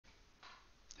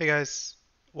Hey guys,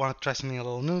 want to try something a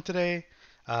little new today?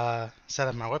 Set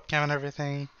up my webcam and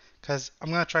everything, because I'm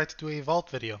gonna try to do a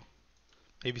vault video.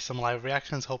 Maybe some live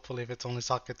reactions, hopefully if it's only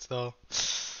sockets though.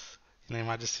 You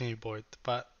might just see me bored,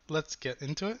 but let's get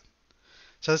into it.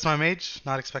 So this is my mage,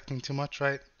 not expecting too much,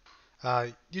 right?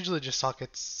 Usually just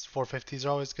sockets, 450s are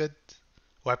always good.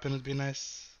 Weapon would be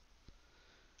nice.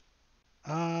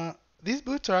 Uh, these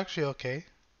boots are actually okay.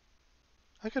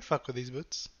 I could fuck with these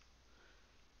boots.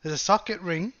 There's a socket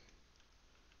ring,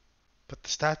 but the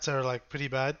stats are like pretty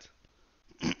bad.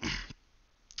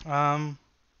 Um,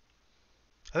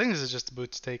 I think this is just a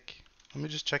boot stake. Let me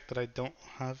just check that I don't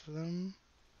have them.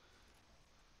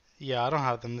 Yeah, I don't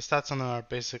have them. The stats on them are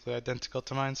basically identical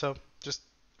to mine, so just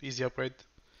easy upgrade.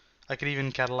 I could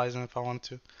even catalyze them if I want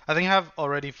to. I think I have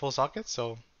already full sockets,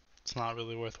 so it's not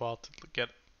really worthwhile to get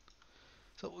it.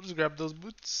 So we'll just grab those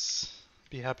boots.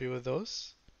 Be happy with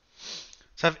those.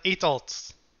 So I have 8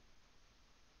 alts.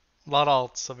 A lot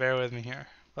of alts, so bear with me here.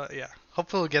 But yeah,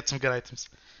 hopefully we'll get some good items.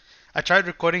 I tried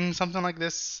recording something like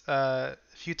this a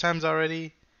few times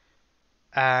already.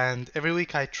 And every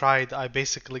week I tried, I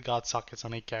basically got sockets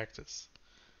on 8 characters.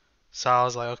 So I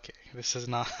was like, okay, this is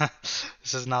not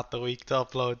this is not the week to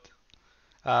upload.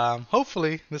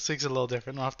 Hopefully this week's a little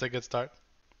different. We'll have to a good start.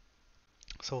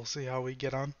 So we'll see how we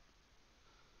get on.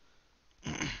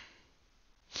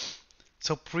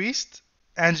 So priest,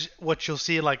 and what you'll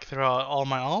see like throughout all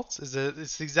my alts is that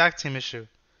it's the exact same issue.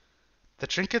 The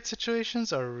trinket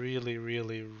situations are really,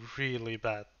 really, really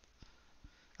bad.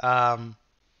 Um,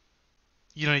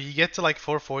 you get to like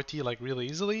 440 like really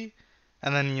easily,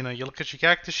 and then you look at your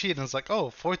character sheet and it's like, oh,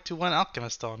 421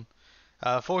 alchemist stone.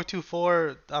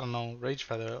 424, I don't know, Rage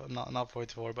Feather. Not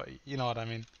 424, but you know what I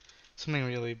mean. Something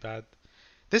really bad.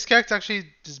 This character actually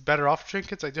is better off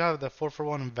trinkets. I do have the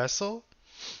 441 Vessel,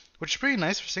 which is pretty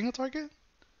nice for single target,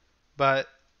 but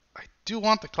I do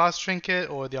want the class trinket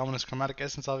or the Ominous Chromatic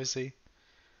Essence, obviously.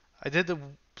 I did the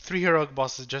 3 heroic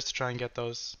bosses just to try and get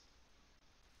those.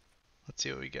 Let's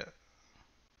see what we get.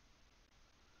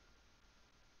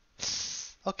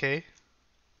 Okay,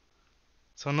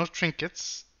 so no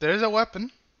trinkets. There's a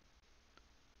weapon,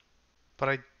 but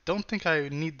I don't think I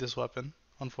need this weapon,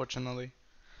 unfortunately.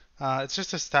 It's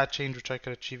just a stat change which I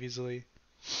could achieve easily.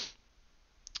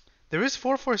 There is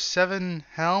 447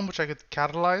 Helm which I could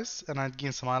catalyze and I'd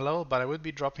gain some eye level, but I would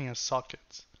be dropping a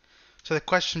socket. So the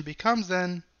question becomes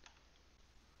then,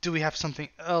 do we have something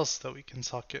else that we can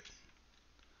socket?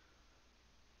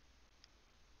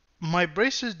 My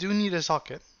bracers do need a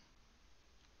socket,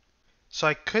 so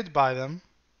I could buy them,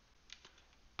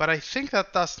 but I think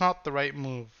that that's not the right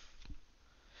move.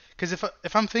 Because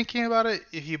if I'm thinking about it,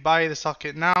 if you buy the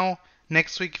socket now,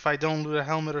 next week if I don't loot a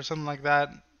helmet or something like that,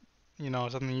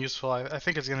 something useful, I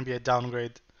think it's going to be a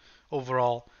downgrade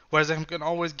overall. Whereas I can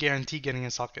always guarantee getting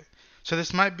a socket. So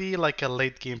this might be like a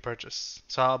late game purchase.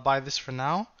 So I'll buy this for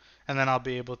now, and then I'll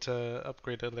be able to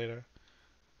upgrade it later.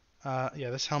 Yeah,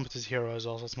 this helmet is hero as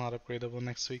well, so it's not upgradable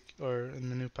next week or in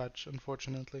the new patch,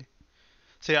 unfortunately.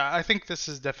 So yeah, I think this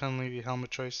is definitely the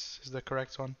helmet choice is the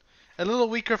correct one. A little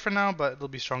weaker for now, but it'll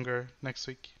be stronger next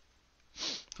week.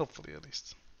 Hopefully, at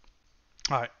least.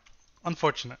 Alright.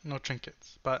 Unfortunate, no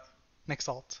trinkets, but next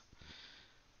alt.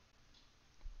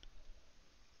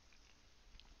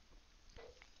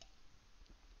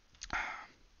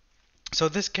 So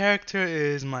this character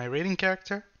is my raiding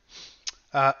character.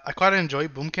 I quite enjoy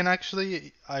Boomkin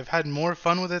actually. I've had more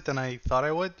fun with it than I thought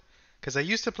I would, because I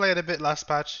used to play it a bit last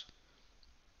patch,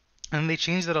 and they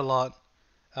changed it a lot,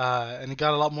 and it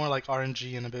got a lot more like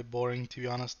RNG and a bit boring to be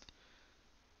honest.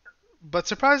 But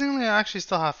surprisingly, I actually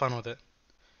still have fun with it.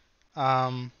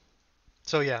 Um,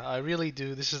 so yeah, I really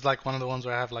do. This is like one of the ones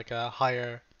where I have like a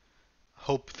higher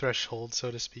hope threshold,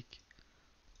 so to speak.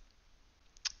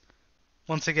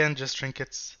 Once again, just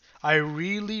trinkets. I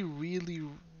really, really,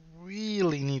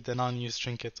 really need the non-used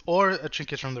trinkets or a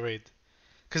trinket from the raid.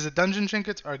 Because the dungeon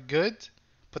trinkets are good,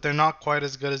 but they're not quite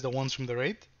as good as the ones from the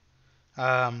raid.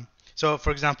 So,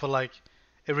 for example, like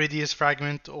Iridius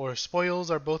Fragment or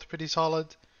Spoils are both pretty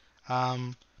solid.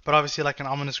 But obviously, like an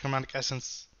Ominous Chromatic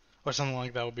Essence or something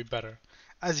like that would be better.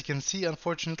 As you can see,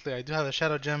 unfortunately, I do have a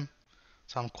Shadow Gem,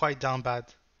 so I'm quite down bad.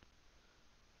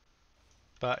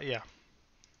 But yeah,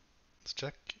 let's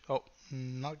check. Oh,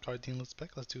 not Guardian, let's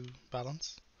back. Let's do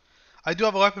Balance. I do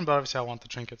have a weapon, but obviously I want the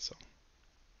trinket, so.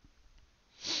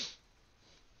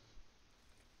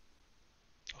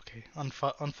 Okay,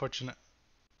 unfortunate.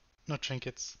 No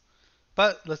trinkets.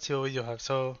 But let's see what we do have.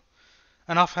 So,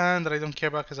 an offhand that I don't care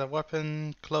about because I have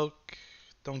weapon, cloak,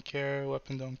 don't care,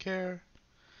 weapon, don't care.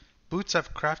 Boots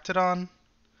I've crafted on.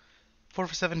 4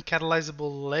 for 7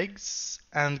 catalyzable legs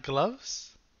and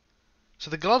gloves. So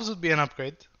the gloves would be an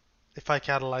upgrade if I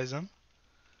catalyze them.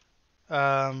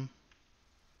 Um,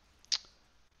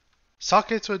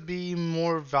 Sockets would be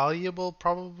more valuable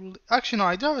probably. Actually, no,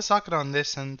 I do have a socket on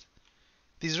this, and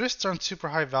these wrists aren't super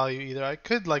high value either. I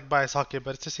could like buy a socket,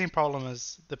 but it's the same problem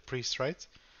as the priest, right?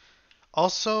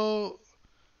 Also,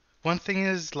 one thing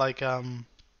is like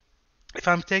if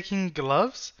I'm taking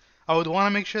gloves, I would want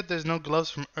to make sure there's no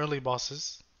gloves from early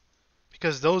bosses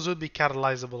because those would be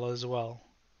catalyzable as well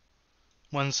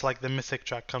once like the mythic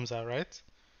track comes out, right?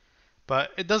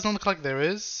 But it doesn't look like there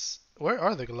is. Where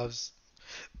are the gloves?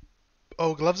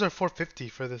 Oh, gloves are 450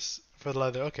 for this for the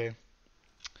leather. Okay.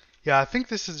 Yeah, I think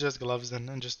this is just gloves then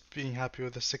and just being happy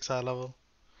with the 6 eye level.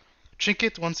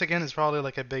 Trinket once again is probably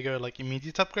like a bigger like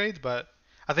immediate upgrade, but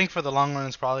I think for the long run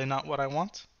it's probably not what I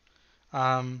want.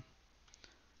 Um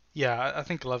yeah, I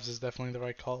think gloves is definitely the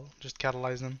right call. Just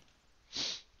catalyze them.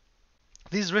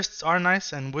 These wrists are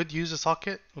nice and would use a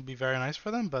socket. Would be very nice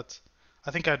for them, but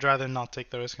I think I'd rather not take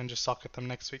the risk and just socket them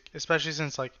next week, especially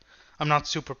since like I'm not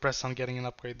super pressed on getting an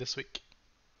upgrade this week.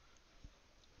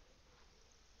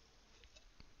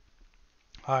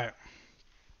 Alright.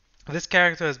 This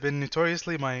character has been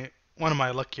notoriously one of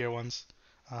my luckier ones.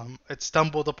 It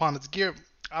stumbled upon its gear.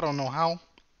 I don't know how,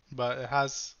 but it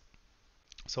has.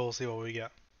 So we'll see what we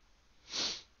get.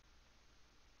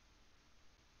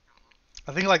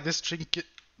 I think like this trinket,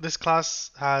 this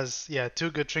class has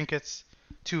two good trinkets,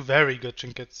 two very good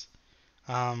trinkets.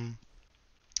 Um,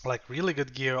 like really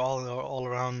good gear all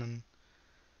around, and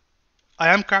I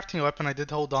am crafting a weapon. I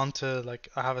did hold on to like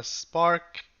I have a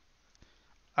spark,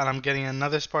 and I'm getting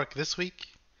another spark this week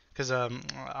because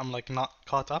I'm like not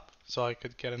caught up, so I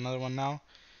could get another one now.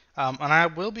 And I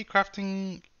will be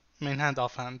crafting main hand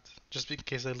offhand just in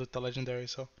case I loot the legendary.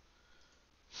 So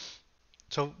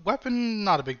weapon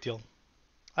not a big deal.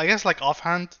 I guess like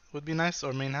offhand would be nice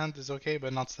or main hand is okay,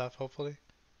 but not staff hopefully.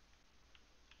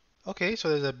 Okay, so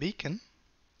there's a beacon.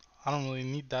 I don't really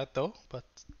need that though, but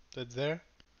it's there.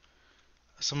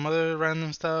 Some other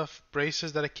random stuff,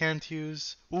 braces that I can't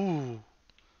use. Ooh,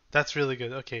 that's really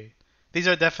good. Okay, these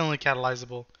are definitely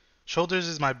catalyzable. Shoulders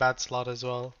is my bad slot as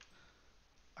well.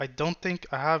 I don't think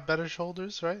I have better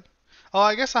shoulders, right? Oh,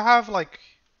 I guess I have like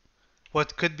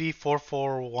what could be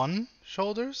 441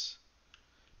 shoulders,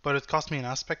 but it cost me an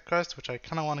aspect crest, which I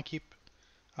kind of want to keep.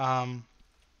 Um,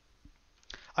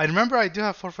 I remember I do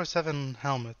have 447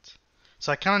 helmet,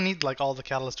 so I kind of need like all the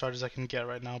catalyst charges I can get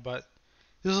right now, but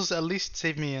this will at least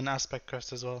save me an aspect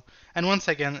crest as well. And once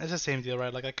again, it's the same deal,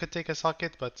 right? Like I could take a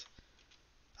socket, but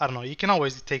I don't know. You can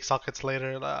always take sockets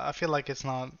later. I feel like it's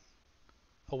not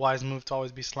a wise move to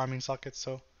always be slamming sockets,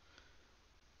 so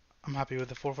I'm happy with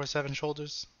the 447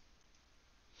 shoulders.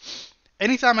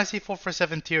 Anytime I see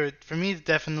 447 tier, for me it's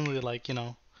definitely like,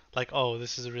 like, oh,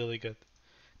 this is really good.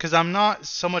 Because I'm not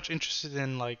so much interested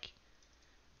in like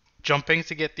jumping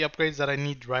to get the upgrades that I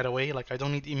need right away. Like I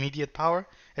don't need immediate power.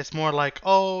 It's more like,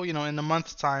 oh, in a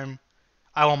month's time,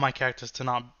 I want my characters to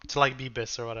not to like be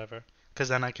bis or whatever. Because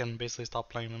then I can basically stop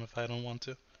playing them if I don't want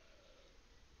to.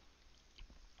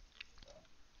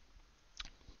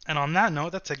 And on that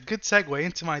note, that's a good segue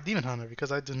into my Demon Hunter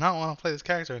because I do not want to play this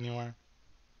character anymore.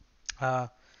 Uh,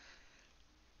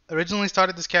 Originally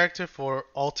started this character for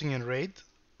alting and raid.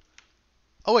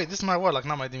 Oh wait, this is my Warlock,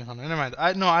 not my Demon Hunter. Never mind.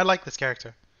 I like this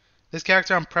character. This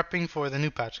character I'm prepping for the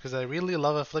new patch because I really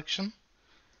love Affliction.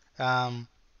 Um,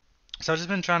 so I've just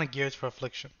been trying to gear it for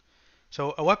Affliction.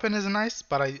 So a weapon is nice,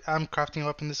 but I am crafting a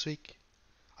weapon this week.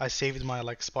 I saved my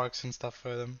like sparks and stuff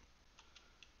for them.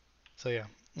 So yeah,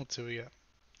 let's see what we got.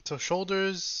 So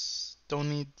shoulders don't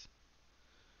need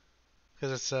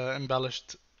because it's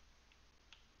embellished.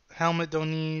 Helmet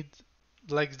don't need.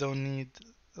 Legs don't need.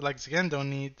 Legs again don't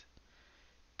need.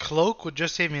 Cloak would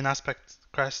just save me an aspect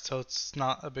crest, so it's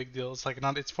not a big deal. It's like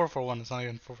not. It's 441. It's not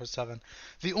even 447.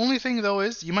 The only thing though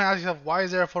is you might ask yourself, why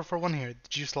is there a 441 here?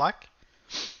 Did you slack?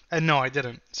 And no, I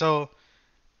didn't. So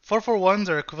 441s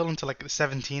are equivalent to like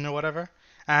 17 or whatever,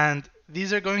 and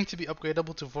these are going to be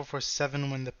upgradable to 447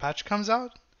 when the patch comes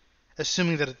out,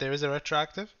 assuming that there is a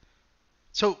retroactive.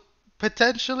 So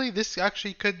potentially this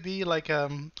actually could be like a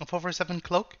 447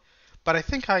 cloak, but I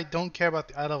think I don't care about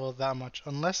the eye level that much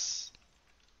unless.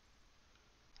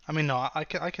 I mean, no, I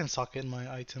can socket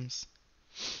my items.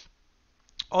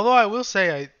 Although I will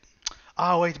say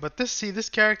wait, but this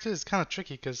character is kind of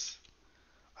tricky because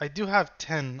I do have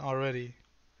 10 already,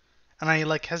 and I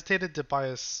like hesitated to buy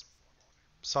a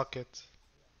socket.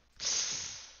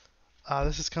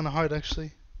 This is kind of hard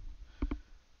actually.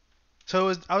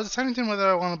 So I was deciding whether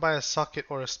I want to buy a socket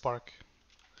or a spark.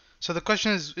 So the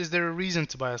question is there a reason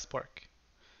to buy a spark?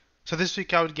 So this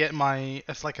week I would get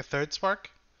it's like a third spark.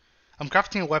 I'm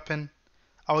crafting a weapon.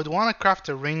 I would want to craft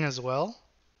a ring as well.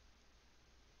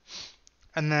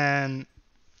 And then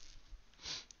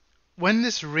when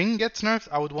this ring gets nerfed,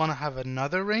 I would want to have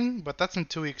another ring, but that's in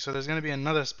 2 weeks, so there's going to be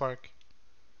another spark.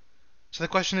 So the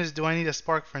question is, do I need a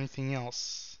spark for anything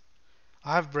else?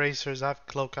 I have bracers, I have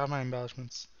cloak, I have my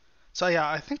embellishments. So yeah,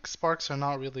 I think sparks are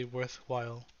not really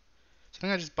worthwhile. So I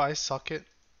think I just buy socket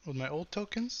with my old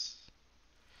tokens.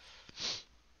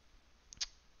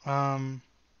 Um,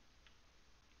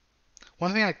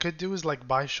 One thing I could do is like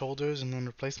buy shoulders and then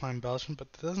replace my embellishment,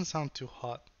 but that doesn't sound too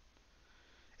hot.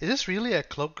 Is this really a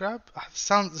cloak grab?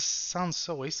 This sounds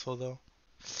so wasteful though.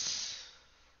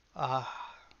 Ah,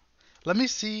 let me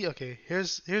see. Okay,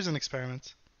 here's an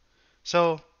experiment.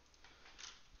 So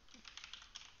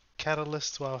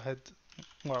Catalyst, Wowhead,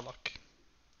 Warlock.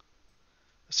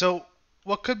 So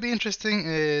what could be interesting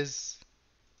is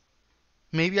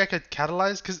maybe I could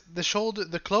catalyze because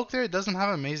the cloak there doesn't have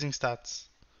amazing stats,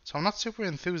 so I'm not super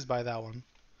enthused by that one.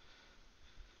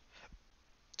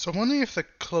 So I'm wondering if the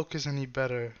cloak is any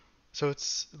better. So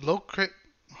it's low crit,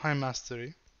 high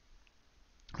mastery,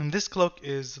 and this cloak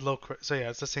is low crit. So yeah,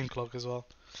 it's the same cloak as well.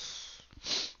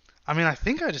 I mean, I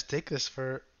think I just take this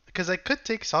for because I could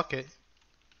take socket,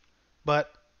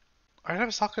 but I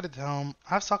have socketed helm.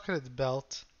 I have socketed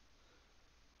belt.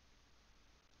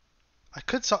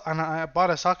 And I bought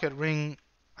a socket ring.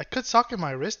 I could socket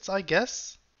my wrists, I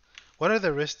guess. What are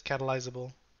the wrist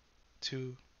catalyzable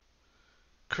to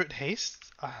crit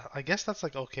haste? I guess that's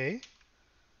like okay.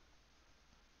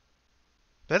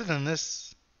 Better than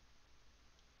this.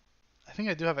 I think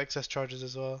I do have excess charges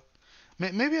as well.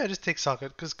 Maybe I just take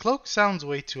socket because cloak sounds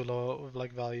way too low of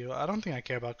like value. I don't think I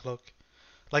care about cloak.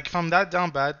 Like if I'm that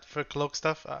down bad for cloak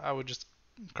stuff, I would just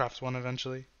craft one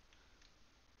eventually.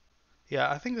 Yeah,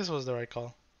 I think this was the right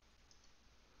call.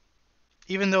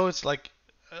 Even though it's like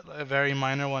a very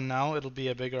minor one now, it'll be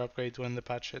a bigger upgrade when the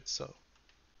patch hits, so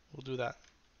we'll do that.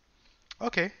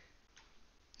 Okay,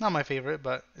 not my favorite,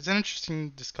 but it's an interesting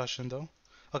discussion though.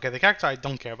 Okay, the character I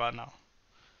don't care about now.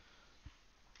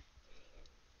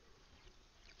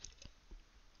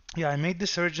 Yeah, I made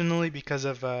this originally because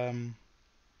of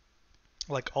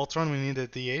like Ultron, we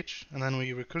needed DH, and then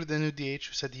we recruited a new DH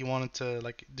who said he wanted to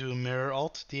like do mirror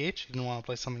alt DH. He didn't want to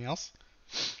play something else,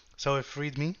 so it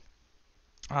freed me.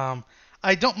 Um,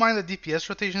 I don't mind the DPS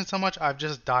rotation so much. I've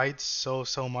just died so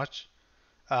much,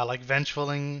 like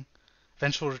vengeful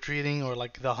retreating, or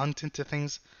like the hunt into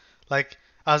things. Like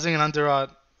I was doing an underrot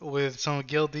with some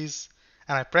guildies,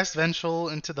 and I pressed vengeful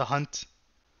into the hunt,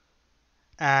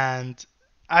 and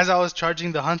as I was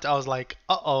charging the hunt, I was like,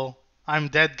 "Uh-oh, I'm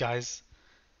dead, guys."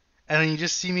 And then you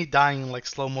just see me dying in like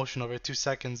slow motion over 2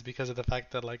 seconds because of the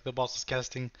fact that like the boss was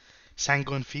casting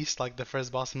Sanguine Feast, like the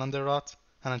first boss in Underrot,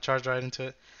 and I charged right into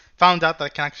it. Found out that I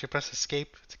can actually press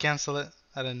escape to cancel it.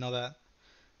 I didn't know that,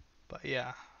 but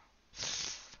yeah,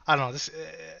 I don't know.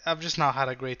 I've just not had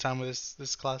a great time with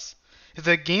this class. If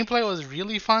the gameplay was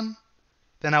really fun,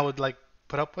 then I would like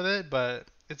put up with it. But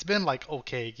it's been like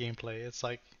okay gameplay. It's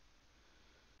like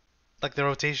the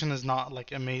rotation is not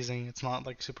like amazing. It's not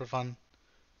like super fun.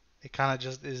 It kind of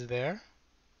just is there.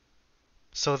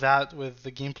 So that with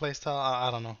the gameplay style, I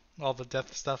don't know. All the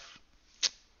death stuff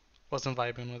wasn't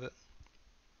vibing with it.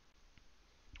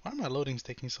 Why are my loadings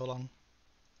taking so long?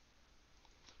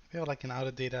 We have like an out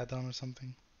of date add-on or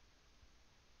something.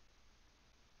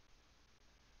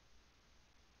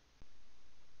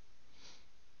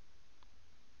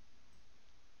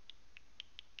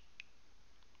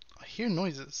 I hear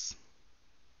noises.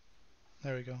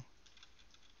 There we go.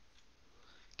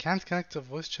 Can't connect to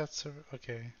voice chat server.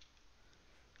 Okay.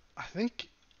 I think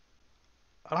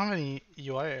I don't have any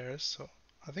UI errors, so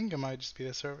I think it might just be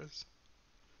the servers.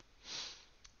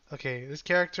 Okay, this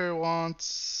character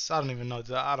wants. I don't even know.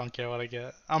 I don't care what I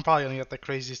get. I'm probably gonna get the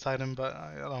craziest item, but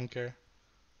I don't care.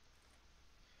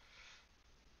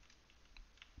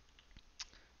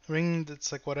 Ring,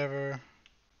 that's like whatever.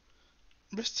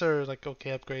 Wrists are like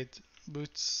okay upgrade.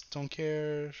 Boots, don't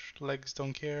care. Legs,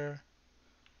 don't care.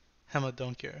 Helmet,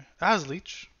 don't care. It has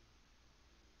leech,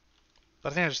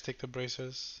 but I think I just take the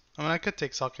bracers. I mean, I could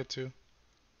take socket too.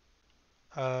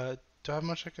 Do I have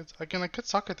much I could? I could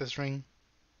socket this ring.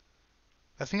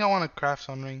 I think I want to craft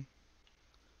on ring.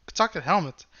 Could socket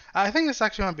helmet. I think this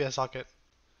actually might be a socket.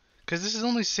 Because this is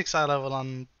only 6 eye level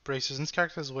on bracers, and this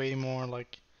character is way more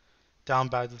like down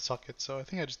bad with socket, so I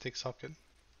think I just take socket.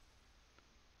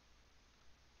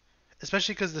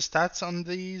 Especially because the stats on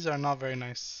these are not very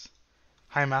nice.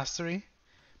 High mastery.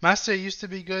 Mastery used to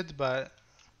be good, but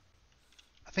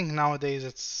I think nowadays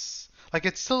it's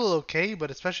still okay, but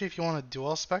especially if you want a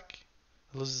dual spec,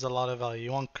 it loses a lot of value.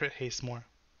 You want crit haste more.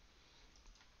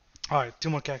 Alright, 2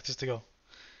 more characters to go.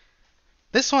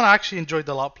 This one I actually enjoyed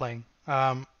a lot playing.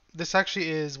 This actually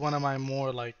is one of my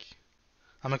more like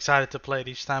I'm excited to play it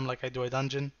each time like I do a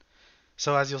dungeon.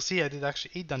 So as you'll see, I did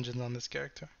actually 8 dungeons on this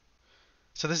character.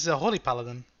 So this is a Holy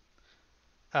Paladin.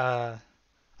 Uh,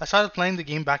 I started playing the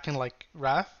game back in like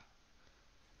Wrath,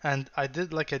 and I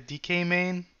did like a DK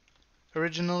main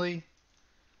originally.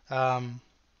 Um,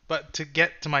 but to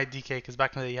get to my DK, because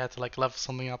back in the day you had to like level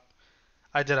something up,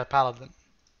 I did a Paladin,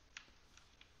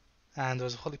 and it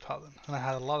was a Holy Paladin, and I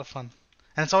had a lot of fun.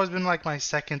 And it's always been like my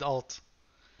second alt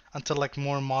until like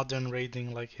more modern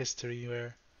raiding like history,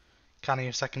 where kind of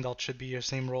your second alt should be your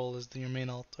same role as your main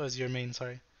alt, or as your main,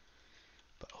 sorry.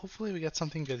 But hopefully we get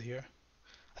something good here.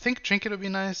 I think Trinket would be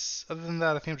nice. Other than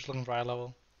that, I think I'm just looking for eye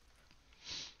level.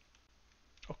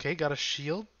 Okay, got a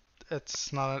shield.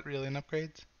 It's not really an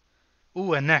upgrade.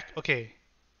 Ooh, a neck. Okay.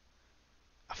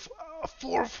 A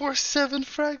 447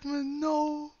 fragment.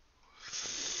 No.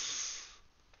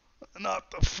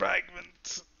 Not the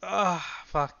fragment. Ah,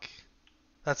 fuck.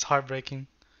 That's heartbreaking.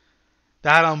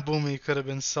 That on Boomy could have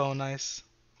been so nice.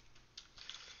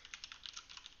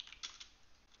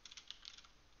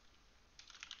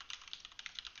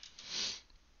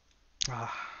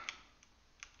 Ah,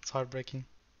 it's heartbreaking.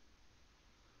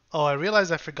 Oh, I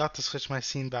realized I forgot to switch my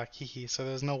scene back. Hehe. So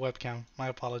there's no webcam. My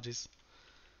apologies.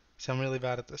 See, I'm really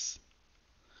bad at this.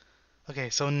 Okay,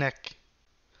 so neck.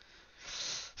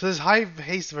 So this high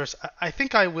haste verse, I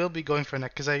think I will be going for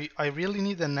neck because I really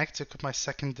need a neck to equip my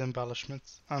second embellishment.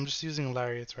 I'm just using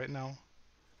lariat right now.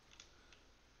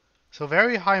 So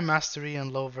very high mastery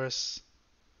and low verse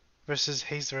versus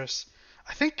haste verse.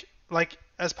 I think like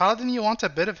as paladin you want a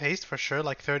bit of haste for sure,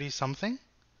 like 30 something.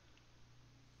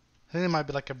 I think it might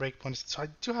be like a breakpoint. So I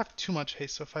do have too much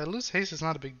haste. So if I lose haste, it's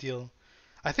not a big deal.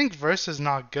 I think verse is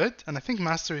not good, and I think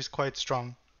mastery is quite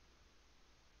strong.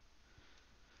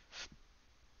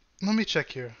 Let me check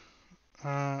here.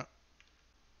 Uh,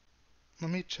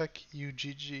 Let me check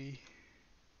UGG.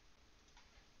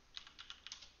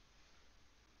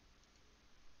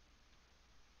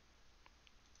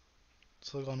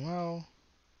 So on WoW.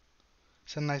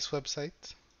 It's a nice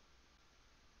website.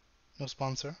 No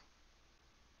sponsor.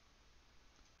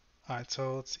 Alright,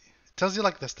 so let's see. It tells you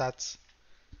like the stats.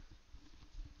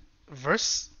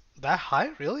 Verse that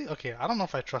high? Really? Okay, I don't know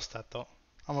if I trust that though.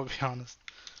 I'm gonna be honest.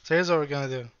 So here's what we're gonna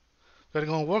do. We're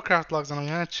gonna go in Warcraft logs and I'm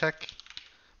gonna check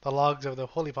the logs of the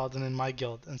Holy Paladin in my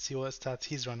guild and see what stats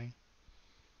he's running.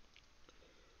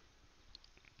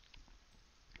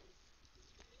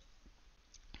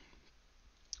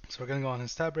 So we're gonna go on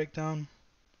his stat breakdown.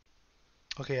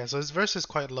 Okay, yeah, so his verse is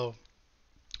quite low.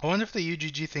 I wonder if the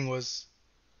UGG thing was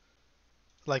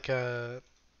like a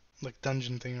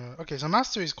dungeon thing or okay, so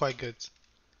mastery is quite good.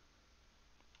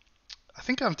 I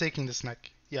think I'm taking this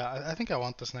neck. Yeah, I think I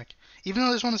want this neck. Even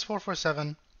though this one is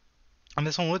 447 and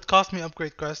this one would cost me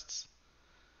upgrade quests,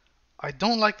 I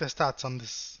don't like the stats on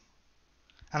this.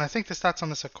 And I think the stats on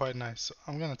this are quite nice, so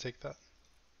I'm gonna take that.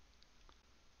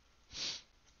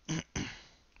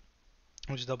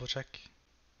 We'll just double check.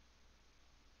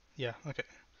 Yeah, okay.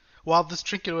 Wow, this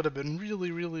trinket would have been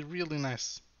really, really, really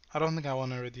nice. I don't think I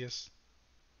want Iridius.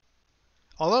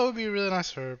 Although it would be really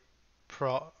nice for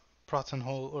Proton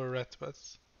Hole or Ret, but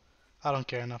I don't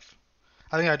care enough.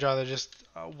 I think I'd rather just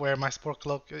wear my sport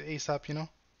cloak ASAP, you know?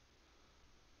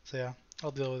 So yeah,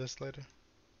 I'll deal with this later.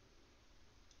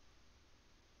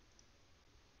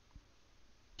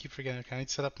 Keep forgetting, okay, I need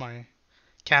to set up my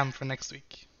cam for next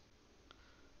week.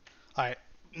 Alright,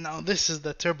 now this is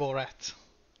the Turbo Rat.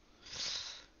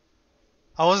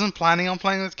 I wasn't planning on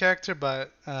playing this character,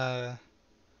 but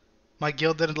my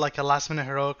guild did like a last minute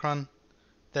heroic run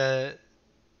that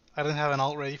I didn't have an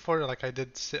alt ready for. Like I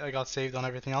got saved on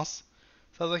everything else.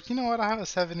 So I was like, you know what? I have a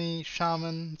 70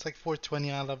 shaman. It's like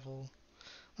 420 eye level.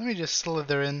 Let me just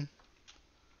slither in.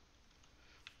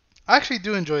 I actually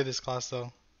do enjoy this class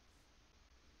though.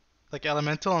 Like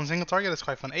elemental and single target is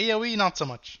quite fun. AoE not so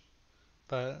much,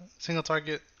 but single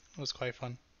target was quite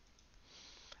fun.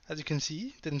 As you can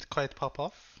see, didn't quite pop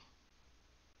off.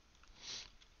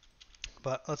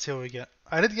 But let's see what we get.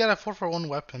 I did get a 4-for-1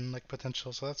 weapon like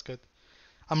potential, so that's good.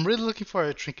 I'm really looking for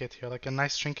a trinket here, like a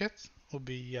nice trinket would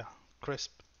be, yeah,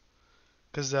 crisp.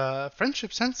 Because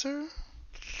friendship sensor,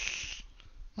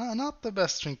 no, not the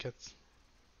best trinket.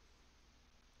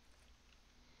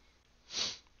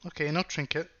 Okay, no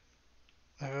trinket.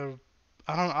 I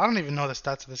don't even know the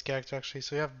stats of this character actually.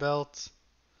 So we have belt,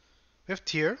 we have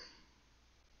tier,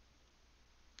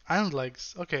 iron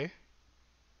legs. Okay.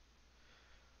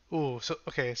 Ooh, so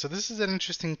okay, so this is an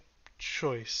interesting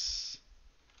choice.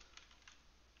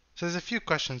 So there's a few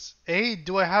questions.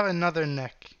 Do I have another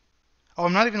neck? Oh,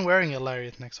 I'm not even wearing a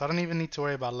lariat neck, so I don't even need to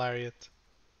worry about lariat.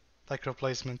 like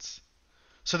replacements.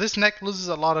 So this neck loses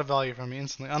a lot of value for me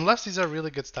instantly, unless these are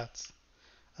really good stats.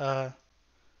 Uh,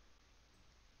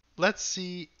 let's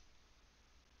see,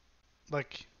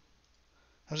 like,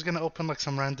 I'm just gonna open like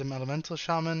some random elemental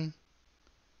shaman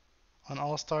on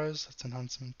all stars, that's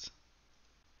enhancement,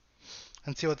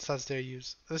 and see what stats they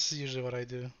use. This is usually what I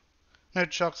do.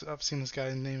 Nerd Shocks, I've seen this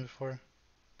guy's name before,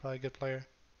 probably a good player.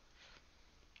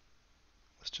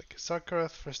 Let's check his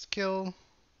Sarkarath, first kill.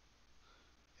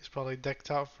 He's probably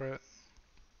decked out for it.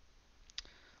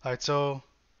 Alright, so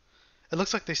it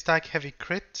looks like they stack heavy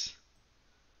crit,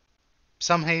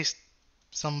 some haste,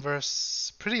 some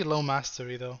verse, pretty low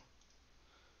mastery though.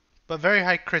 But very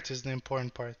high crit is the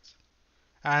important part.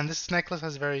 And this necklace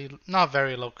has not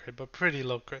very low crit, but pretty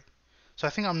low crit. So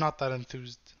I think I'm not that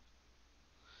enthused.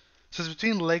 So it's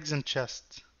between legs and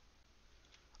chest.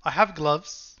 I have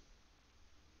gloves.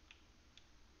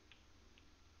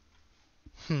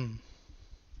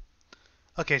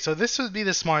 Okay, so this would be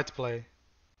the smart play.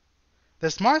 The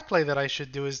smart play that I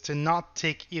should do is to not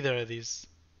take either of these.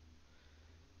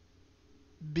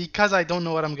 Because I don't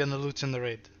know what I'm gonna loot in the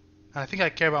raid. And I think I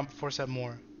care about force set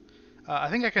more. I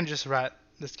think I can just rat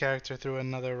this character through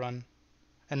another run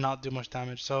and not do much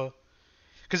damage. So,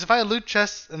 because if I loot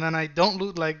chests and then I don't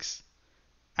loot legs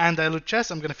and I loot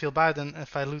chests, I'm gonna feel bad. And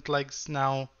if I loot legs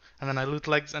now and then I loot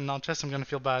legs and not chests, I'm gonna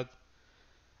feel bad.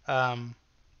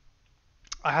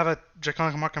 I have a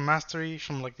Draconic Mark and Mastery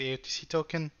from like the AOTC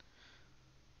token.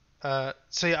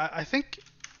 So yeah, I think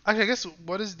actually I guess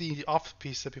what is the off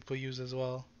piece that people use as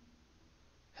well?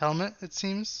 Helmet, it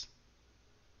seems.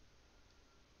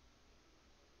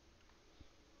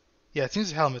 Yeah, it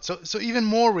seems helmet. So even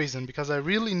more reason because I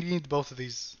really need both of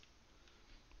these.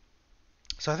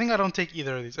 So I think I don't take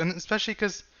either of these, and especially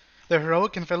because they're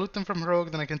heroic, and if I loot them from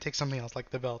heroic, then I can take something else like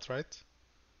the belt, right?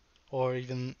 Or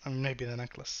even maybe the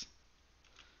necklace.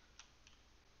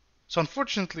 So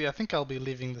unfortunately, I think I'll be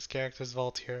leaving this character's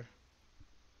vault here.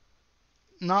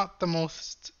 Not the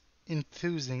most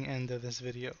enthusing end of this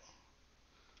video,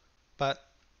 but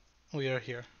we are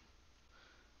here.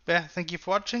 But yeah, thank you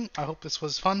for watching. I hope this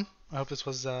was fun. I hope this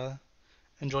was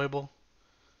enjoyable.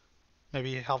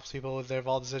 Maybe it helps people with their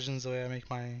vault decisions, the way I make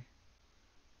my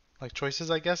choices,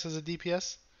 I guess, as a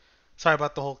DPS. Sorry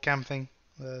about the whole cam thing,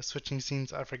 the switching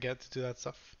scenes. I forget to do that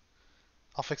stuff.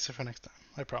 I'll fix it for next time,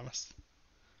 I promise.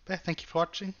 But yeah, thank you for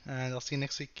watching, and I'll see you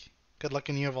next week. Good luck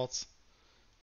in your vaults.